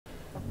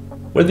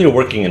Whether you're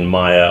working in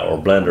Maya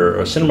or Blender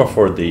or Cinema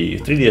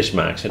 4D, 3ds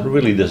Max, it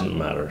really doesn't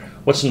matter.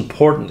 What's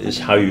important is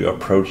how you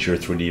approach your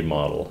 3D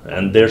model,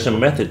 and there's a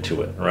method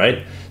to it,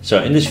 right?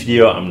 So in this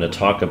video, I'm going to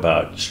talk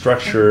about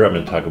structure, I'm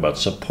going to talk about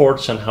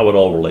supports, and how it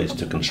all relates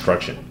to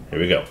construction. Here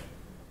we go.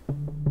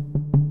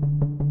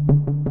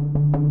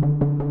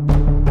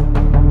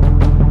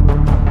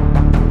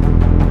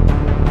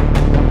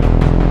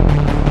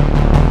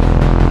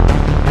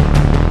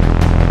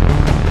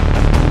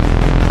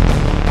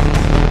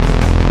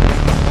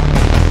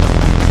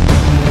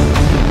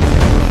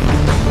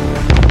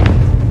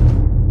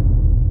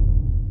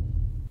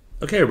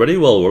 Okay everybody,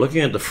 well, we're looking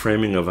at the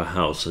framing of a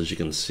house, as you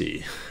can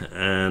see,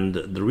 and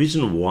the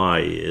reason why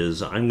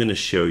is I'm going to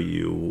show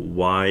you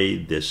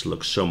why this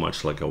looks so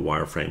much like a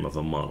wireframe of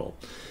a model.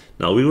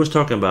 Now, we was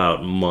talking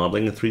about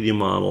modeling a 3D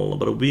model,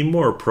 but it would be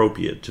more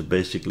appropriate to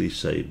basically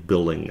say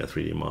building a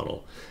 3D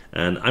model,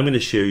 and I'm going to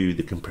show you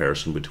the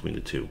comparison between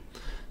the two.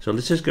 So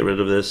let's just get rid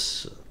of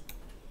this,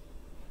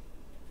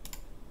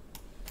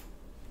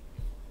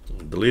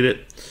 delete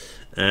it,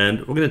 and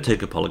we're going to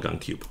take a polygon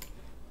cube.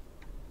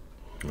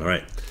 All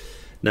right.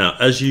 Now,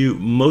 as you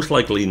most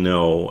likely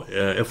know,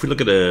 if we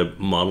look at a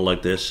model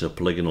like this, a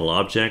polygonal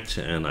object,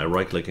 and I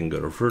right-click and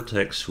go to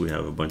vertex, we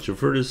have a bunch of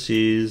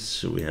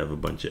vertices, we have a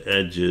bunch of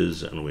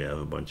edges, and we have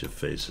a bunch of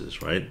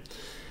faces, right?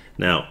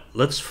 Now,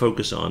 let's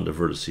focus on the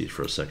vertices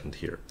for a second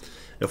here.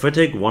 If I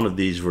take one of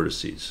these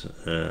vertices,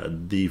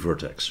 the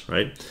vertex,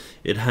 right?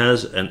 It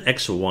has an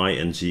X, Y,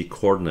 and Z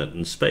coordinate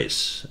in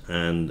space.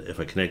 And if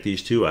I connect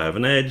these two, I have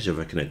an edge. If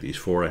I connect these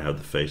four, I have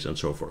the face, and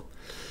so forth.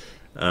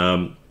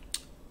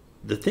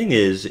 The thing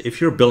is, if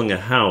you're building a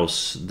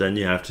house, then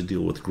you have to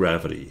deal with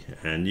gravity,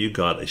 and you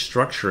got a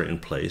structure in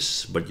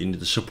place, but you need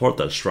to support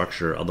that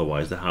structure,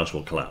 otherwise the house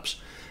will collapse.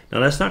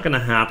 Now, that's not going to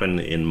happen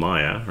in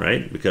Maya,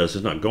 right? Because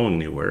it's not going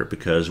anywhere,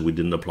 because we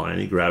didn't apply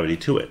any gravity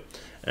to it,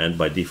 and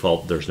by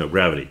default there's no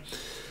gravity.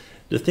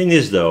 The thing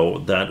is, though,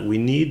 that we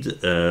need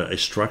a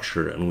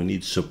structure and we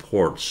need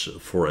supports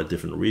for a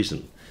different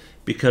reason,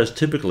 because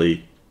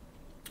typically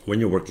when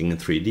you're working in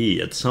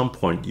 3D, at some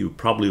point you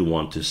probably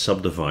want to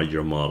subdivide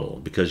your model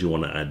because you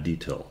want to add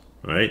detail,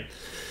 right?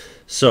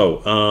 So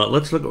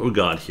let's look at what we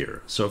got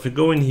here. So if I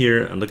go in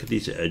here and look at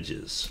these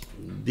edges,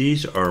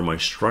 these are my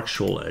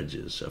structural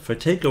edges. If I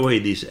take away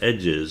these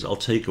edges, I'll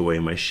take away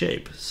my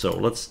shape. So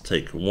let's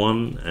take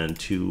 1 and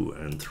 2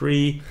 and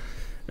 3,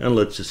 and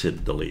let's just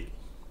hit delete.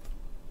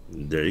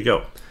 There you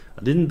go.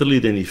 I didn't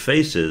delete any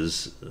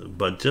faces,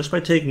 but just by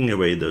taking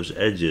away those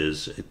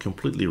edges, it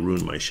completely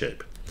ruined my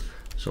shape.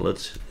 So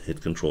let's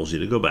hit Control Z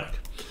to go back.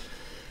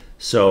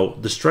 So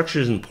the structure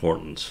is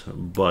important,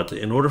 but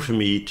in order for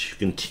me to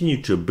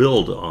continue to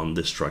build on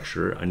this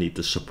structure, I need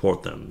to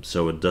support them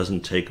so it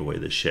doesn't take away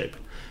the shape.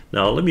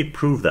 Now let me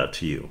prove that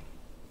to you.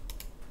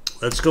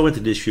 Let's go into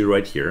this view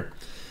right here,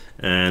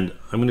 and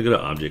I'm going to go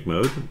to object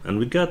mode, and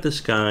we got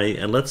this guy,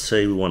 and let's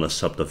say we want to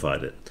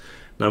subdivide it.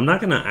 Now I'm not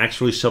going to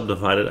actually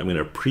subdivide it, I'm going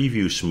to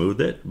preview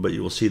smooth it, but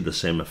you will see the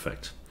same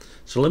effect.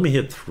 So let me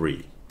hit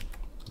 3.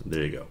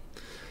 There you go.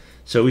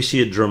 So we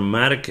see a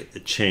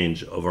dramatic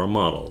change of our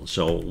model.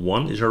 So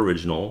 1 is our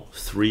original,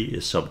 3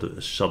 is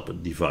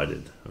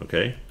subdivided.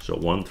 Okay, so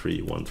 1,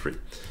 3, 1, 3.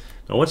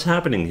 Now what's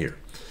happening here?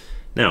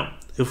 Now,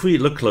 if we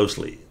look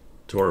closely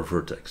to our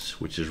vertex,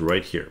 which is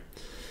right here,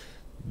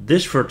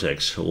 this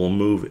vertex will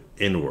move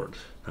inward.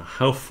 Now,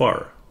 how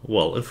far?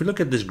 Well, if we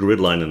look at this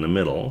grid line in the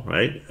middle,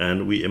 right,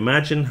 and we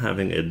imagine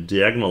having a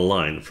diagonal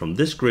line from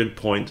this grid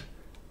point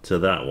to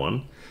that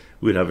one,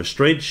 we'd have a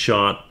straight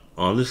shot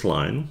on this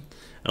line.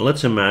 And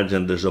let's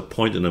imagine there's a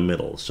point in the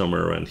middle,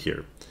 somewhere around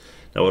here.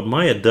 Now what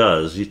Maya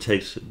does, he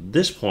takes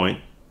this point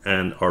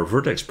and our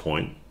vertex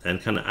point and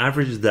kind of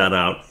averages that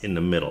out in the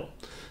middle.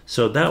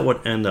 So that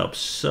would end up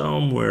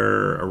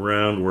somewhere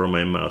around where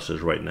my mouse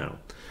is right now.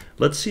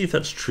 Let's see if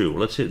that's true.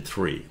 Let's hit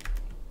 3.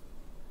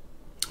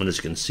 And as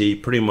you can see,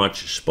 pretty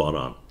much spot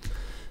on.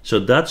 So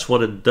that's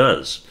what it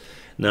does.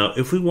 Now,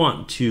 if we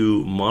want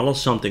to model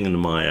something in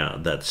Maya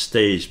that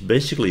stays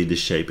basically the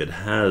shape it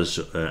has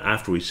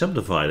after we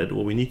subdivide it,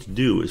 what we need to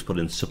do is put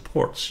in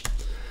supports.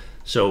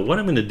 So what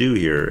I'm going to do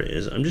here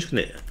is I'm just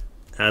going to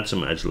add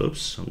some edge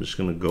loops. I'm just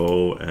going to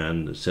go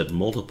and set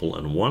multiple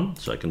and 1.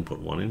 So I can put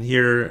 1 in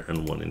here,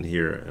 and 1 in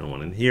here, and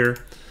 1 in here.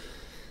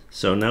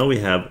 So now we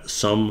have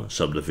some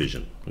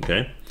subdivision,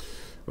 okay?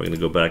 We're going to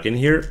go back in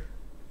here,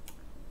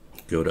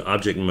 go to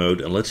object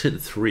mode, and let's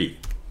hit 3.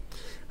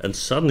 And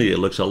suddenly it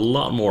looks a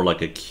lot more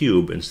like a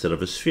cube instead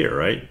of a sphere,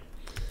 right?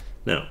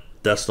 Now,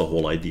 that's the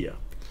whole idea.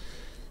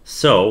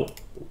 So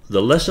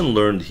the lesson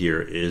learned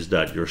here is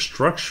that your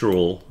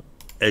structural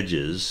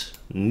edges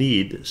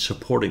need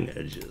supporting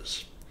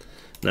edges.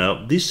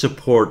 Now, these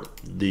support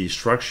the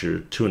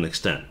structure to an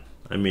extent.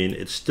 I mean,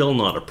 it's still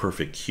not a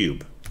perfect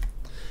cube.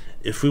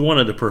 If we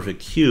wanted a perfect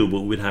cube,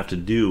 what we'd have to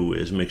do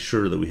is make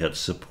sure that we had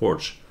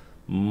supports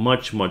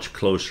much, much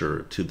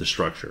closer to the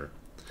structure.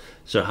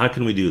 So how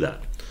can we do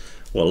that?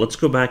 Well, let's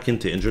go back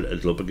into Insert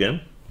Edge Loop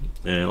again,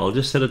 and I'll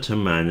just set it to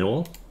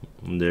manual.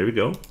 And there we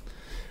go.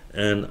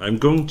 And I'm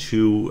going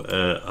to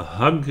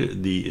hug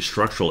the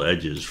structural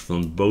edges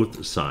from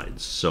both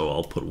sides. So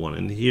I'll put one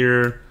in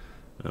here,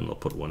 and I'll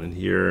put one in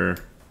here,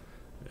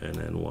 and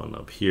then one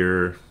up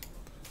here,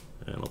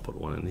 and I'll put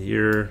one in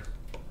here,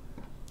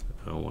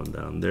 and one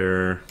down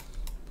there,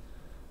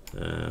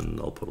 and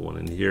I'll put one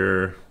in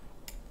here.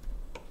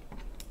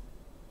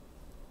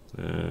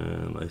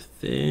 And I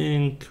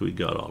think we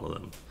got all of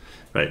them.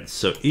 Right,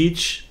 so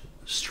each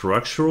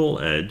structural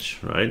edge,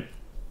 right,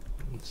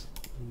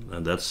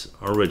 and that's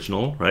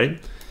original,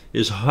 right,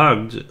 is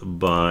hugged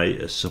by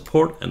a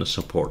support and a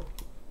support,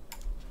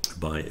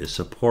 by a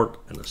support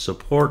and a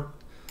support,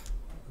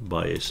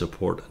 by a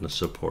support and a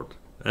support,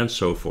 and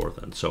so forth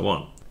and so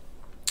on.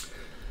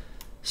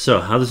 So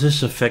how does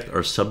this affect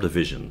our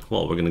subdivision?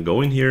 Well, we're going to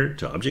go in here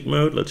to object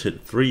mode. Let's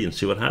hit 3 and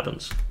see what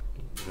happens.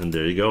 And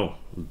there you go,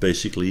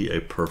 basically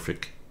a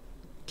perfect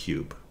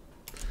cube.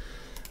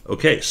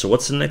 Okay, so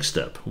what's the next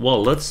step?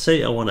 Well, let's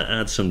say I want to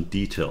add some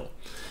detail,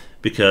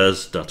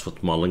 because that's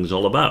what modeling is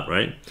all about,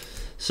 right?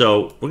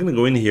 So we're going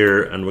to go in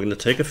here and we're going to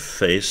take a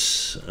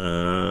face.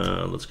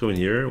 Let's go in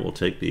here, we'll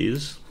take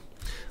these.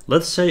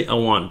 Let's say I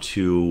want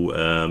to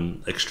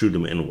extrude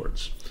them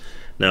inwards.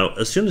 Now,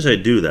 as soon as I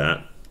do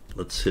that,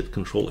 let's hit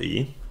Control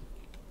E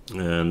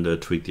and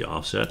tweak the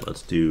offset.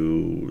 Let's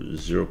do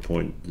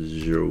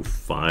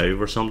 0.05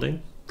 or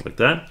something like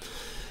that.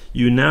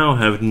 You now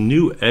have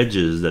new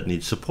edges that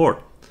need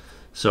support.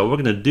 So what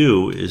we're going to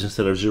do is,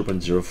 instead of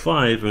 0.05,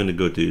 we're going to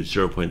go to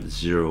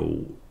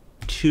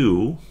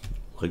 0.02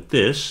 like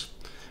this,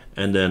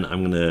 and then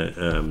I'm going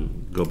to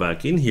go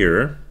back in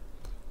here,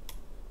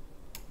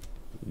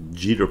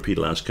 G to repeat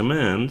last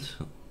command,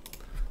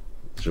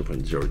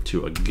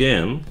 0.02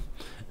 again,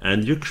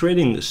 and you're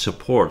creating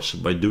supports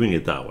by doing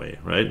it that way,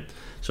 right?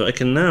 So I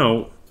can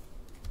now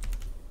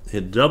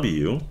hit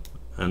W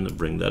and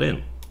bring that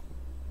in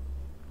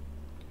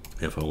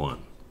if I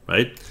want,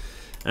 right?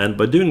 And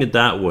by doing it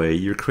that way,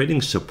 you're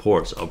creating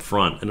supports up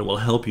front, and it will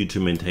help you to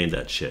maintain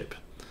that shape.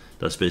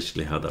 That's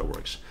basically how that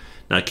works.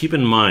 Now keep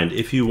in mind,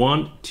 if you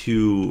want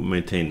to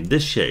maintain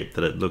this shape,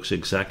 that it looks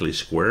exactly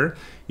square,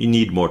 you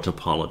need more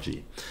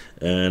topology.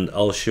 And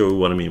I'll show you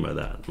what I mean by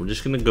that. We're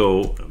just going to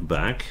go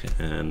back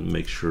and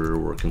make sure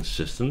we're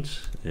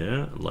consistent,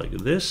 yeah, like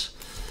this.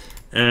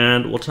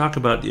 And we'll talk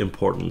about the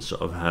importance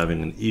of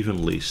having an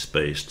evenly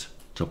spaced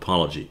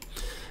topology.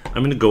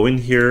 I'm going to go in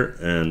here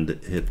and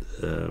hit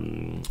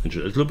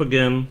introduce loop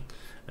again,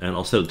 and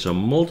I'll set it to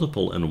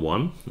multiple and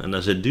 1. And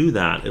as I do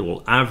that, it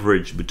will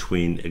average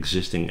between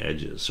existing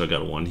edges. So I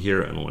got one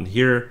here and one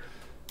here,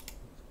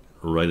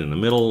 right in the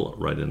middle,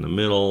 right in the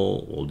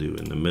middle. We'll do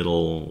in the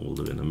middle, we'll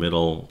do in the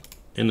middle,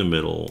 in the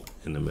middle,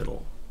 in the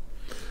middle.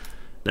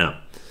 Now,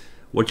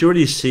 what you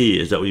already see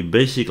is that we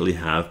basically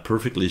have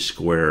perfectly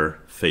square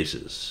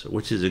faces,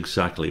 which is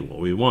exactly what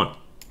we want.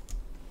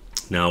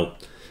 Now,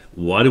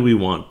 why do we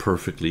want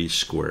perfectly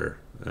square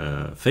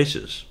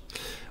faces?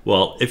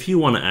 Well, if you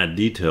want to add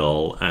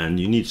detail and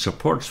you need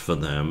supports for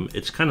them,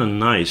 it's kind of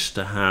nice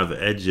to have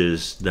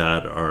edges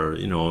that are,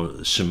 you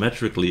know,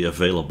 symmetrically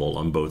available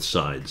on both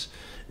sides.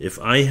 If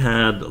I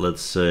had,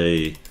 let's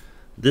say,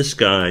 this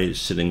guy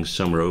sitting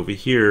somewhere over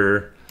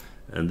here,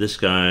 and this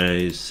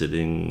guy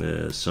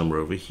sitting somewhere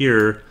over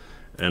here,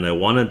 and I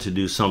wanted to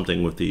do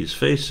something with these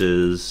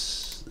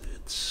faces,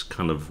 it's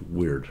kind of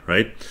weird,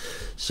 right?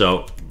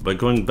 So by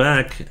going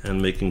back and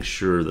making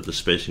sure that the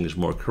spacing is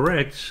more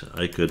correct,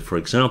 I could, for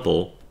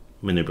example,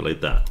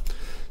 manipulate that.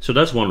 So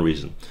that's one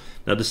reason.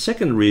 Now the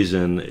second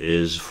reason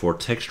is for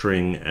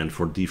texturing and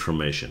for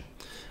deformation.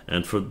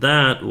 And for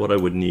that, what I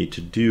would need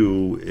to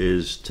do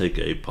is take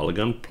a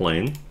polygon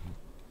plane,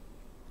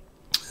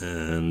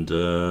 and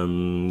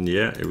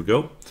yeah, here we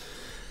go.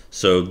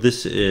 So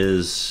this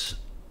is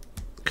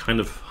kind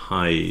of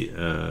high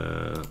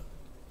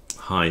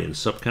in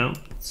sub count.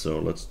 So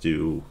let's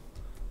do,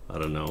 I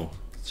don't know,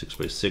 6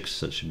 by 6,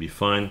 that should be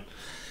fine.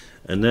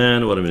 And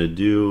then what I'm going to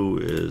do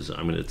is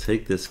I'm going to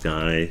take this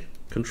guy,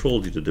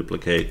 Control D to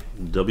duplicate,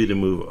 W to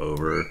move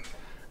over,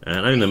 and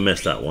I'm going to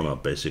mess that one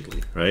up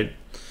basically, right?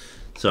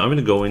 So I'm going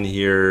to go in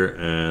here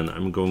and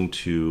I'm going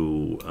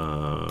to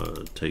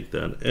take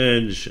that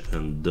edge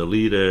and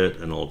delete it,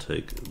 and I'll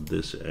take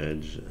this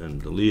edge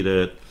and delete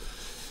it.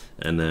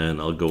 And then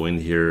I'll go in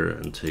here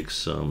and take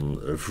some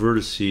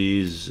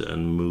vertices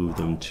and move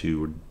them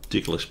to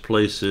ridiculous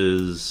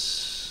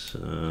places.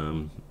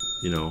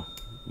 You know,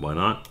 why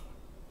not?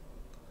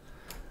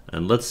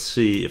 And let's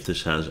see if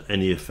this has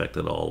any effect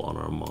at all on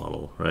our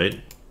model,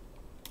 right?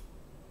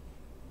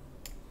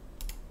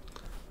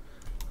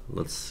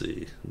 Let's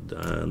see,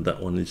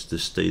 that one needs to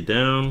stay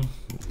down.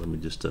 Let me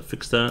just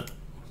fix that.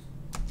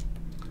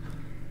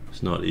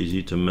 It's not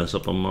easy to mess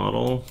up a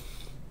model.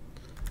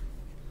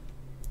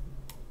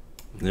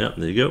 Yeah,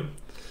 there you go.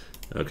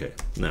 Okay,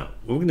 now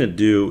what we're gonna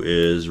do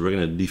is we're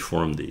gonna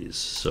deform these.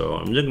 So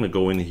I'm just gonna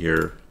go in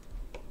here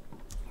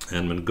and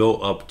I'm gonna go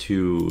up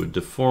to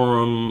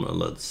deform,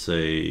 let's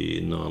say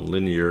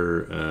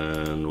non-linear,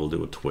 and we'll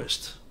do a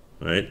twist,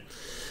 right?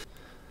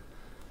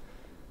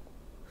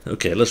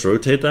 Okay, let's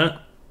rotate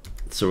that.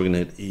 So we're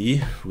going to hit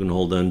E, we're going to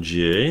hold down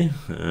J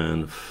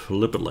and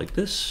flip it like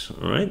this,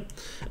 all right?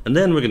 And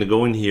then we're going to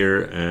go in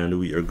here and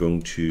we are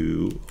going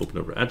to open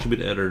up our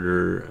attribute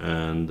editor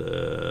and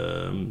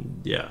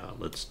yeah,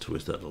 let's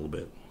twist that a little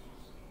bit.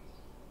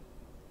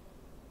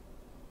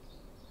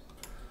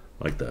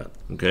 Like that,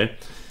 okay?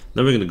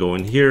 Then we're going to go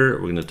in here,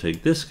 we're going to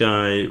take this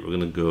guy, we're going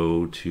to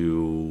go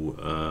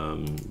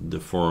to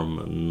deform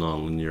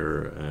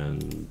nonlinear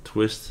and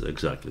twist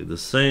exactly the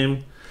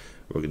same.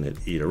 We're going to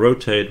hit E to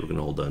rotate, we're going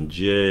to hold down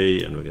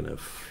J, and we're going to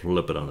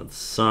flip it on its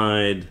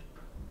side.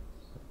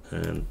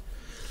 And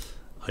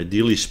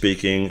ideally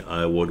speaking,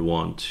 I would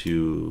want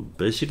to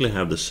basically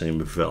have the same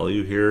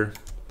value here.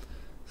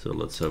 So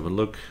let's have a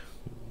look.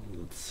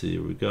 Let's see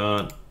what we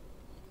got.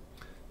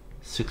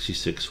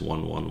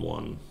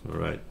 66111, all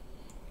right.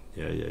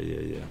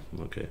 Yeah.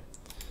 Okay.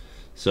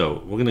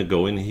 So we're going to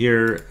go in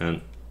here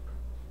and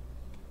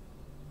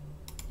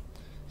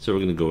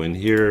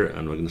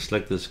we're going to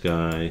select this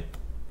guy.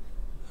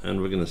 And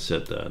we're going to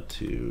set that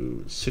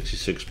to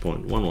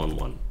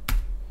 66.111.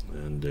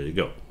 And there you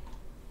go.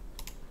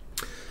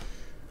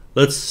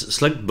 Let's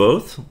select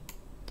both.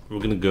 We're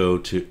going to go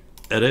to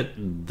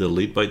Edit,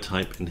 Delete by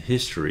Type in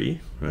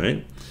History,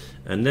 right?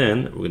 And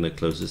then we're going to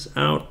close this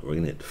out. We're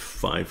going to hit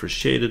 5 for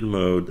shaded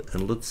mode.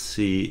 And let's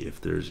see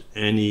if there's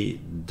any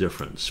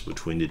difference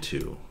between the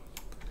two.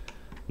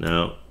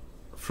 Now,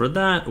 for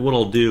that, what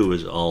I'll do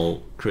is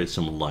I'll create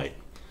some light.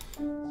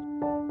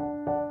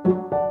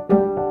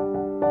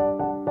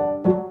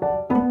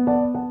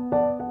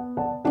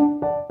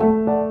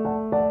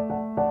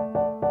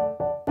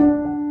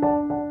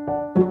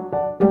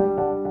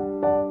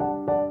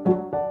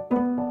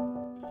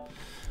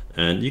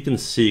 And you can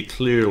see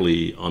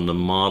clearly on the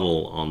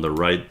model on the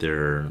right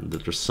there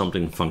that there's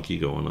something funky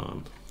going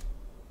on.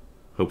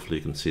 Hopefully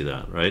you can see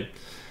that, right?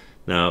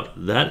 Now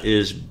that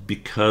is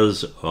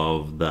because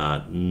of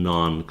that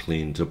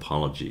non-clean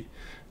topology.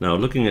 Now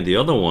looking at the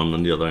other one,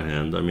 on the other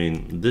hand, I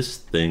mean, this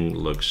thing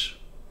looks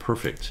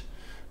perfect.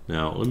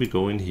 Now let me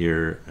go in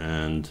here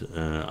and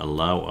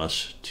allow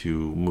us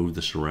to move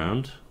this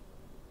around.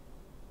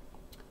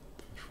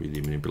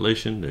 3D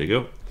manipulation, there you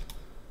go.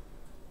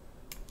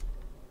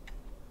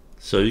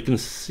 So you can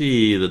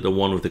see that the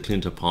one with the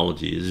clean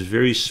topology is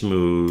very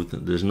smooth.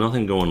 There's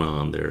nothing going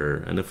on there.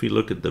 And if we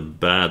look at the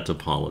bad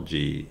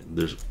topology,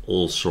 there's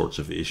all sorts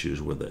of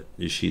issues with it.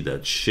 You see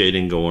that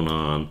shading going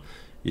on.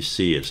 You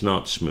see it's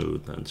not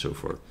smooth and so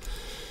forth.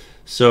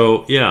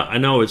 So yeah, I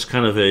know it's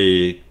kind of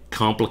a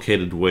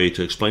complicated way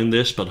to explain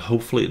this, but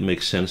hopefully it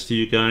makes sense to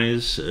you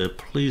guys.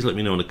 Please let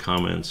me know in the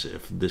comments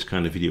if this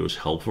kind of video is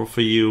helpful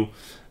for you.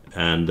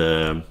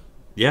 And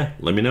yeah,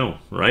 let me know,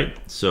 right?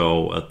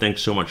 So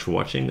thanks so much for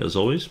watching, as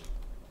always.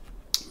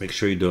 Make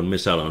sure you don't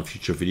miss out on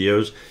future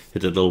videos.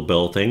 Hit that little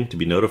bell thing to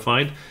be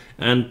notified.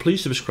 And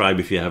please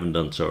subscribe if you haven't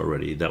done so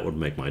already. That would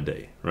make my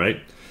day,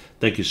 right?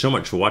 Thank you so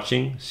much for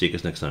watching. See you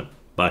guys next time.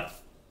 Bye.